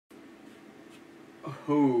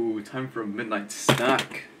Oh, time for a midnight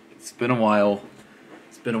snack. It's been a while.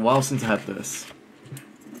 It's been a while since I had this.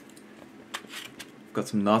 I've got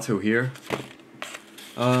some natto here.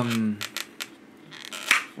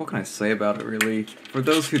 What can I say about it really? For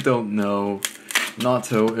those who don't know,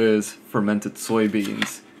 natto is fermented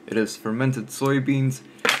soybeans. It is fermented soybeans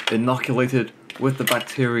inoculated with the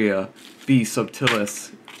bacteria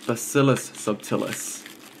Bacillus subtilis.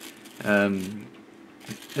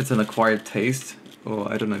 It's an acquired taste. Oh,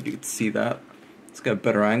 I don't know if you can see that. Let's get a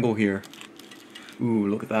better angle here. Ooh,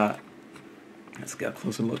 look at that. Let's get a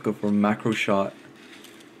closer look over a macro shot.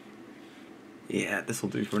 Yeah, this'll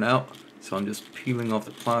do for now. So I'm just peeling off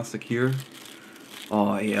the plastic here.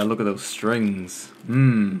 Oh yeah, look at those strings.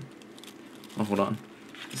 Oh, hold on.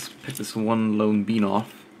 Just pick this one lone bean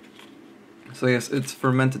off. So yes, it's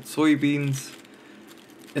fermented soybeans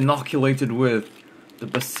inoculated with the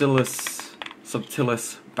Bacillus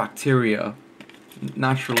subtilis bacteria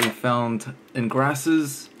naturally found in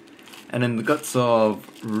grasses and in the guts of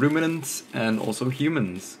ruminants and also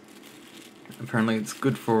humans. Apparently it's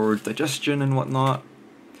good for digestion and whatnot.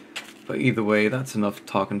 But either way, that's enough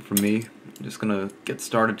talking from me. I'm just gonna get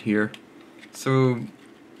started here. So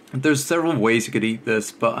there's several ways you could eat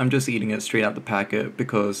this, but I'm just eating it straight out the packet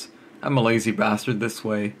because I'm a lazy bastard this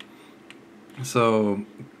way. So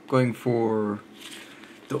going for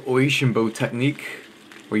the oishimbo technique,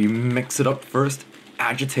 where you mix it up first,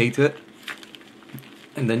 agitate it,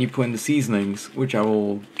 and then you put in the seasonings, which I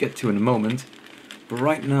will get to in a moment. But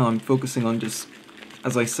right now I'm focusing on just,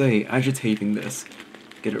 as I say, agitating this.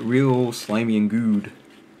 Get it real slimy and good.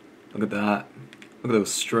 Look at that. Look at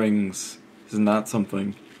those strings. Isn't that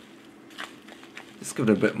something? Just give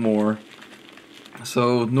it a bit more.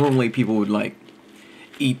 So normally people would like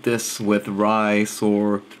eat this with rice,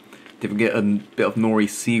 or they would get a bit of nori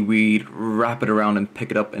seaweed, wrap it around and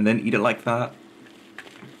pick it up and then eat it like that.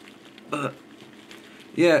 But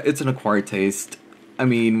yeah, it's an acquired taste. I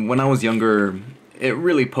mean, when I was younger, it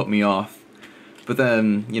really put me off. But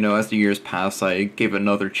then, you know, as the years passed, I gave it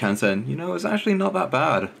another chance and, you know, it's actually not that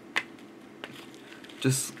bad.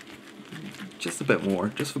 Just a bit more,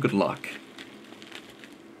 just for good luck.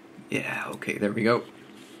 Yeah, okay, there we go.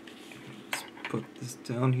 Let's put this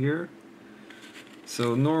down here.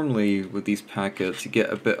 So normally with these packets, you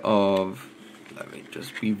get a bit of, let me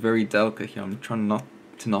just be very delicate here, I'm trying not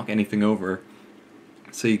to knock anything over.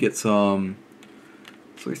 So you get some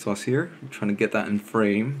soy sauce here, I'm trying to get that in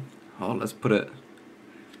frame. Oh, let's put it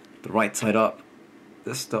the right side up.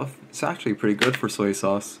 This stuff, it's actually pretty good for soy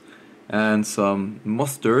sauce. And some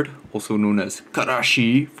mustard, also known as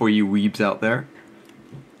karashi for you weebs out there.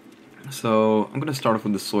 So I'm gonna start off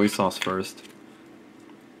with the soy sauce first.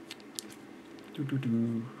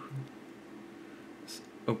 Just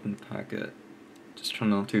open the packet. Just try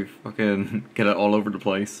not to fucking get it all over the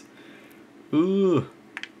place. Ooh.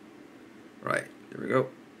 Right, there we go.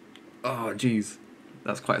 Oh jeez,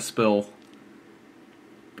 that's quite a spill.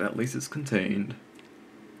 But at least it's contained.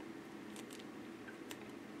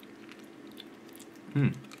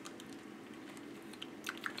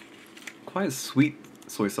 Quite a sweet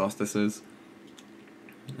soy sauce this is.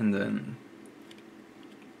 And then,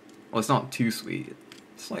 well, it's not too sweet.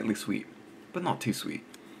 It's slightly sweet, but not too sweet.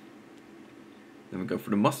 Then we go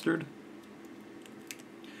for the mustard.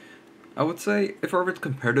 I would say, if I were to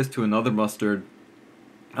compare this to another mustard,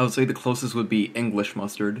 I would say the closest would be English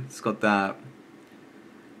mustard. It's got that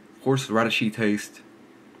horseradishy taste.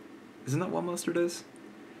 Isn't that what mustard is?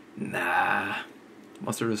 Nah.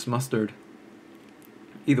 Mustard is mustard.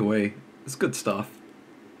 Either way, it's good stuff.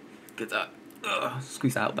 Get that.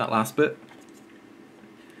 Squeeze out that last bit.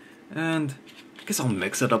 And I guess I'll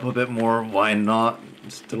mix it up a bit more. Why not?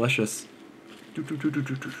 It's delicious.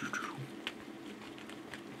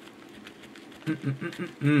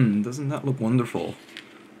 Doesn't that look wonderful?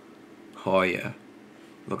 Oh yeah.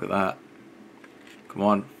 Look at that. Come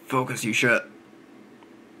on, focus, you shit.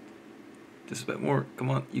 Just a bit more. Come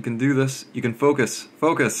on, you can do this. You can focus.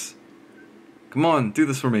 Focus. Come on, do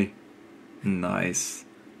this for me. Nice.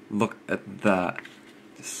 Look at that.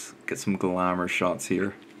 Just get some glamour shots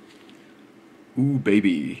here. Ooh,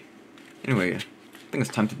 baby. Anyway, I think it's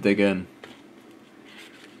time to dig in.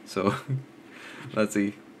 So, let's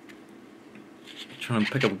see. Trying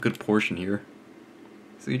to pick up a good portion here.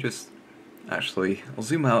 So you just, actually, I'll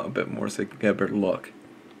zoom out a bit more so you can get a better look.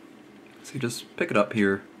 So you just pick it up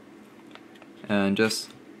here. And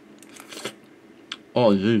just,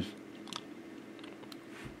 oh jeez.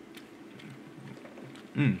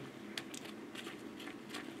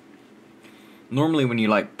 Normally when you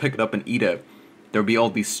like pick it up and eat it, there'll be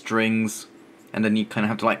all these strings, and then you kind of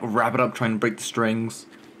have to like wrap it up trying to break the strings.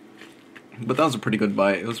 But that was a pretty good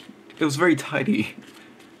bite. It was very tidy.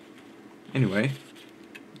 Anyway,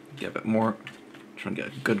 get a bit more. Trying to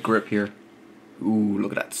get a good grip here. Ooh,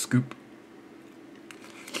 look at that scoop.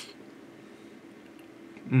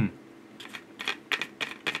 Mmm.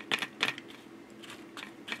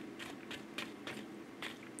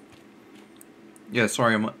 Yeah,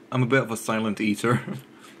 sorry, I'm a bit of a silent eater.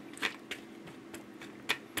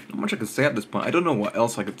 Not much I could say at this point. I don't know what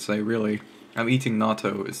else I could say, really. I'm eating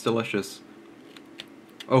natto. It's delicious.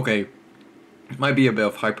 Okay. Might be a bit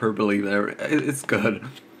of hyperbole there. It's good.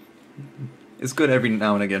 It's good every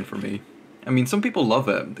now and again for me. I mean, some people love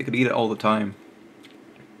it. They could eat it all the time.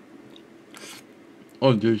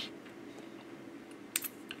 Oh, jeez.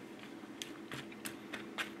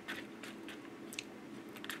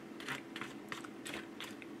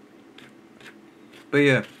 But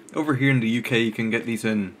yeah, over here in the UK you can get these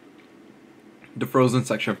in the frozen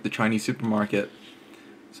section of the Chinese supermarket.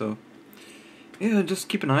 So, yeah, just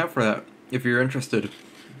keep an eye out for that if you're interested.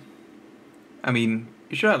 I mean,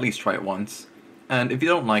 you should at least try it once. And if you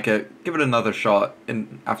don't like it, give it another shot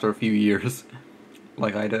after a few years.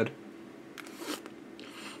 Like I did.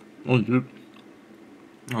 Oh, dude.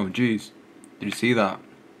 Oh, jeez. Did you see that?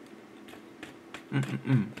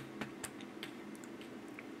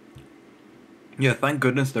 Yeah, thank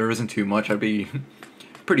goodness there isn't too much. I'd be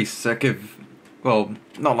pretty sick if... Well,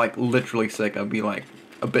 not like literally sick. I'd be like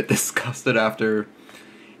a bit disgusted after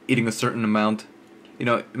eating a certain amount. You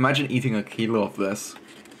know, imagine eating a kilo of this.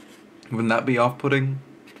 Wouldn't that be off-putting?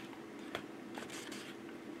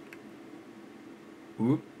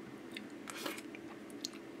 Ooh.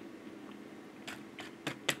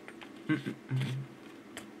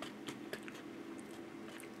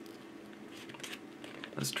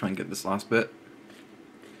 Let's try and get this last bit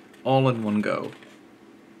all in one go.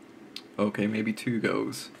 Okay, maybe 2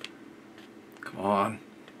 goes. Come on.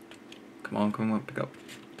 Come on, come on, pick up.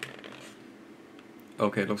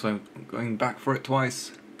 Okay, looks like I'm going back for it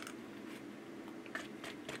twice.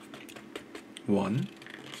 1.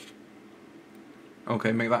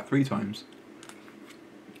 Okay, make that 3 times.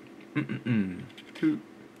 2.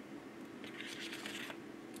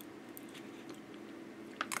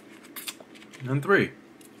 And 3.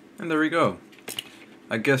 And there we go.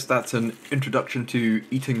 I guess that's an introduction to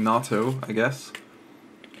eating natto, I guess.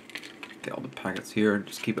 Get all the packets here,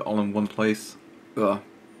 just keep it all in one place. Ugh.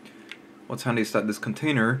 What's handy is that this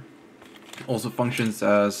container also functions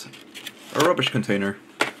as a rubbish container.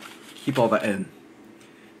 Keep all that in.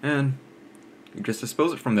 And you just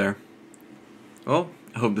dispose it from there. Well,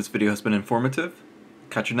 I hope this video has been informative.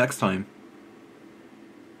 Catch you next time.